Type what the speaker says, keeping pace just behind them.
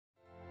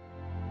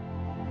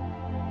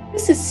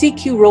This is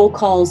CQ Roll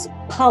Call's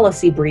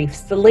Policy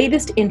Briefs, the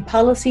latest in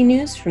policy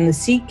news from the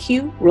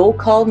CQ Roll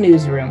Call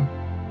newsroom.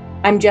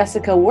 I'm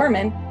Jessica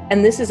Werman,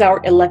 and this is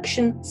our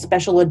election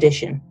special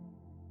edition.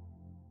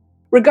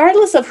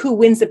 Regardless of who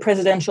wins the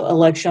presidential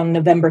election on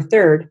November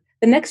 3rd,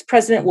 the next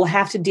president will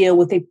have to deal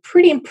with a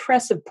pretty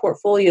impressive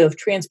portfolio of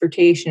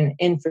transportation and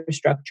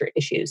infrastructure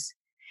issues.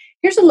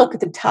 Here's a look at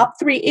the top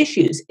 3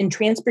 issues in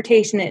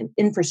transportation and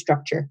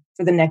infrastructure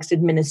for the next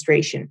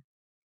administration.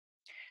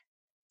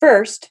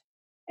 First,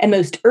 and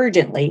most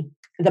urgently,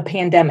 the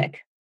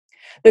pandemic.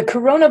 The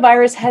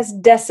coronavirus has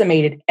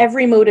decimated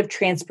every mode of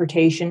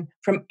transportation,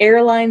 from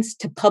airlines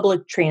to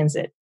public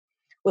transit.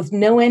 With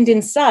no end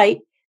in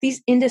sight,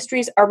 these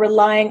industries are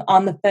relying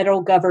on the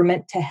federal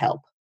government to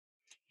help.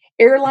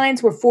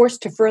 Airlines were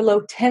forced to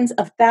furlough tens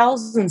of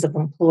thousands of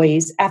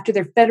employees after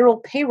their federal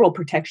payroll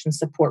protection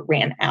support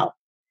ran out.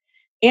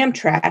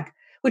 Amtrak,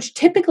 which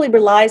typically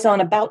relies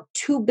on about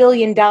 $2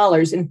 billion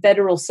in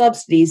federal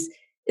subsidies,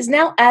 is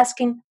now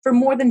asking for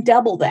more than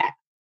double that.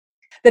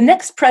 The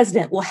next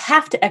president will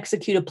have to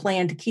execute a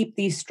plan to keep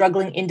these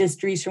struggling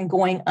industries from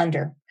going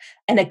under.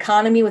 An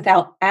economy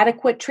without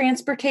adequate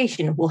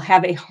transportation will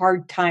have a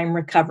hard time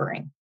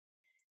recovering.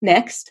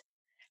 Next,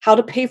 how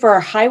to pay for our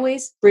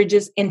highways,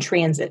 bridges, and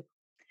transit.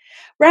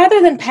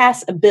 Rather than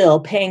pass a bill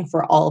paying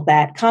for all of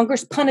that,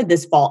 Congress punted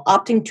this fall,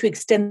 opting to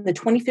extend the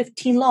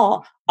 2015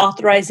 law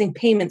authorizing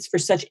payments for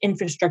such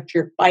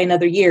infrastructure by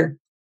another year.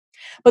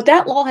 But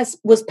that law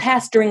was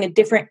passed during a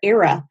different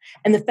era,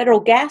 and the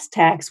federal gas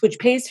tax, which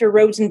pays for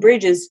roads and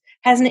bridges,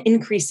 hasn't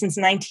increased since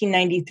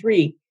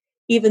 1993,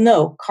 even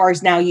though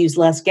cars now use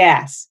less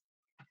gas.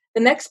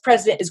 The next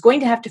president is going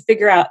to have to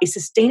figure out a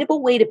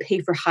sustainable way to pay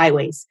for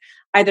highways,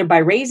 either by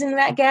raising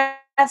that gas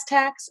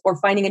tax or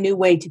finding a new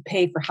way to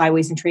pay for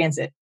highways and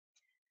transit.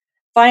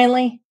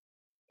 Finally,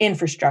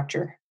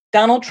 infrastructure.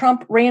 Donald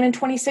Trump ran in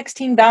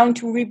 2016 vowing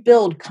to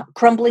rebuild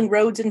crumbling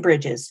roads and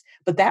bridges,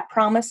 but that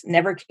promise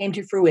never came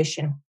to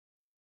fruition.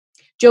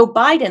 Joe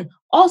Biden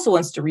also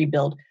wants to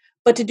rebuild,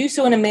 but to do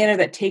so in a manner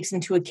that takes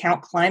into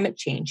account climate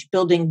change,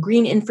 building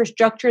green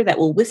infrastructure that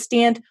will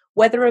withstand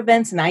weather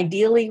events and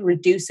ideally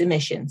reduce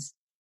emissions.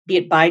 Be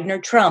it Biden or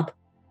Trump,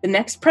 the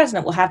next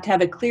president will have to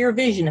have a clear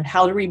vision of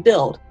how to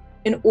rebuild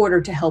in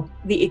order to help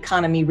the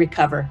economy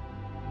recover.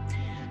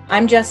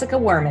 I'm Jessica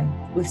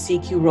Werman with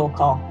CQ Roll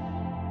Call.